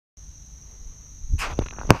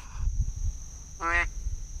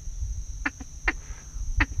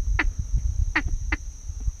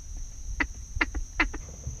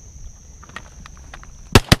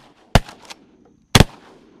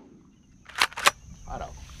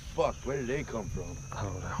fuck? Where did they come from? I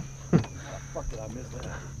don't know. How the fuck did I miss that?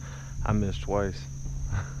 I missed twice.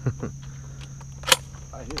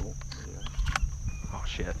 I hit one. Yeah. Oh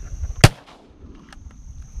shit.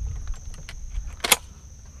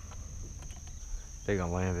 They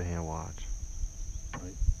gonna land it here and watch.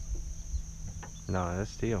 Right. No,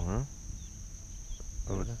 that's Teal, huh?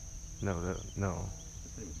 Oh, no, no.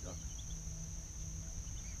 This thing was duck.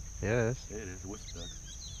 Yeah, it is. Yeah, it is. Whistle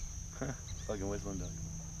duck. Fucking whistling duck.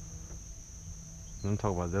 I'm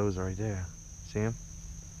talking about those right there. See him?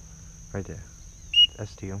 Right there.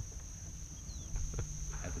 That's Teal.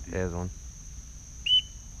 That's a Teal. There's one.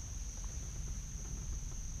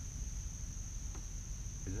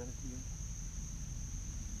 Is that a Teal?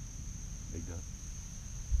 Big duck.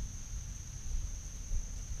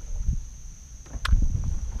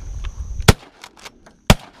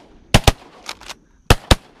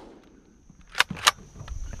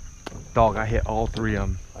 Dog, I hit all three of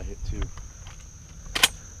them. I hit 2.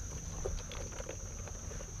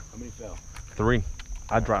 How many fell? 3.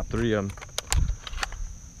 I dropped 3 of them.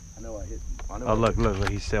 I know I hit. Oh, look,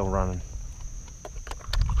 he's still running.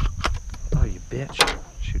 Oh, you bitch.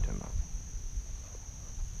 Shoot him up.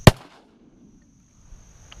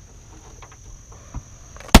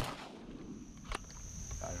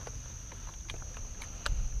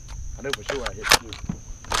 I know for sure I hit 2.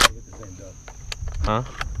 I hit the same duck. Huh?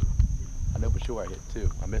 I know for sure I hit 2.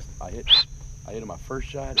 I hit him my first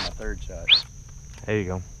shot and my third shot. There you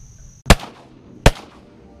go.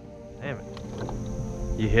 Damn it.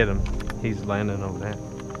 You hit him. He's landing over there.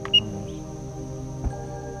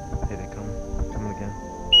 Hey, they coming. Coming again.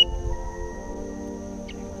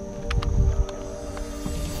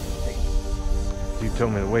 You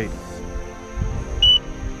told me to wait.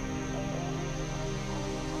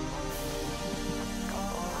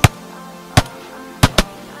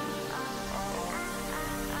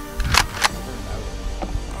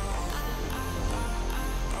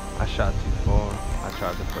 I shot too far. I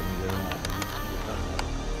tried to put him down.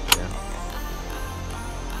 Yeah.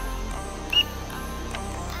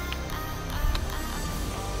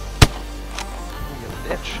 You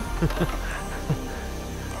bitch.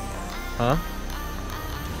 Huh?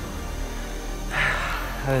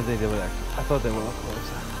 I didn't think they would actually. I thought they would look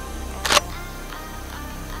closer.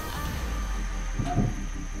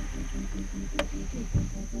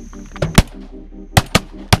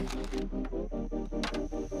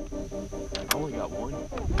 I only got 1.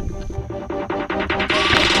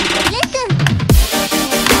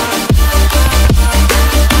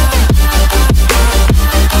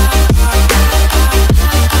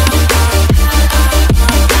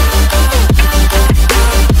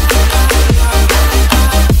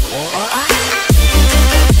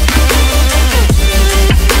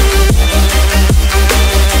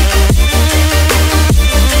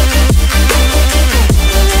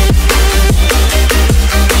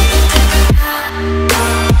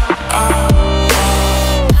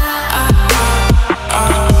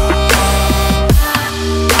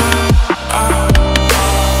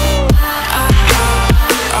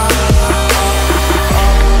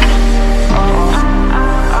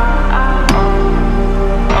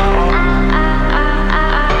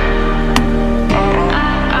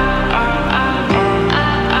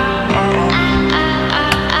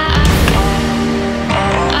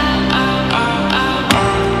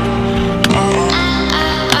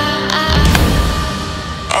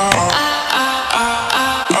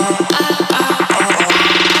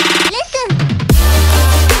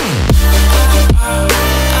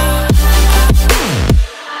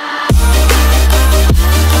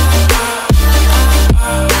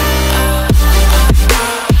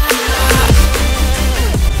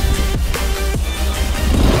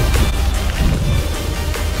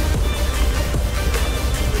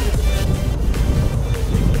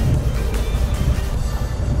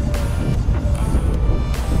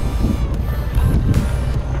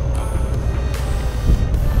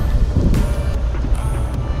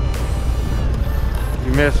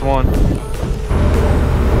 You missed one.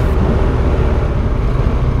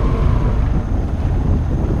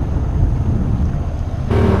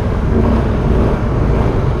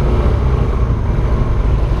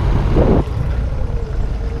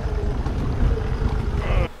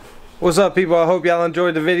 What's up, people? I hope y'all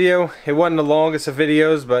enjoyed the video. It wasn't the longest of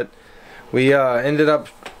videos, but we ended up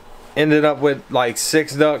with like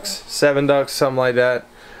 6 ducks, 7 ducks, something like that.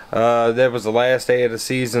 That was the last day of the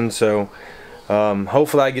season, so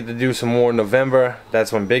hopefully I get to do some more in November.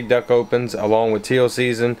 That's when Big Duck opens, along with Teal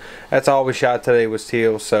season. That's all we shot today was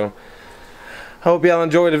Teal. So I hope y'all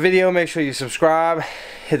enjoyed the video. Make sure you subscribe,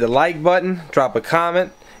 hit the like button, drop a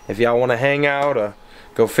comment if y'all want to hang out or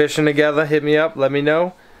go fishing together, hit me up, let me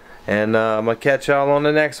know. And I'm going to catch y'all on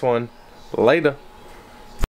the next one. Later.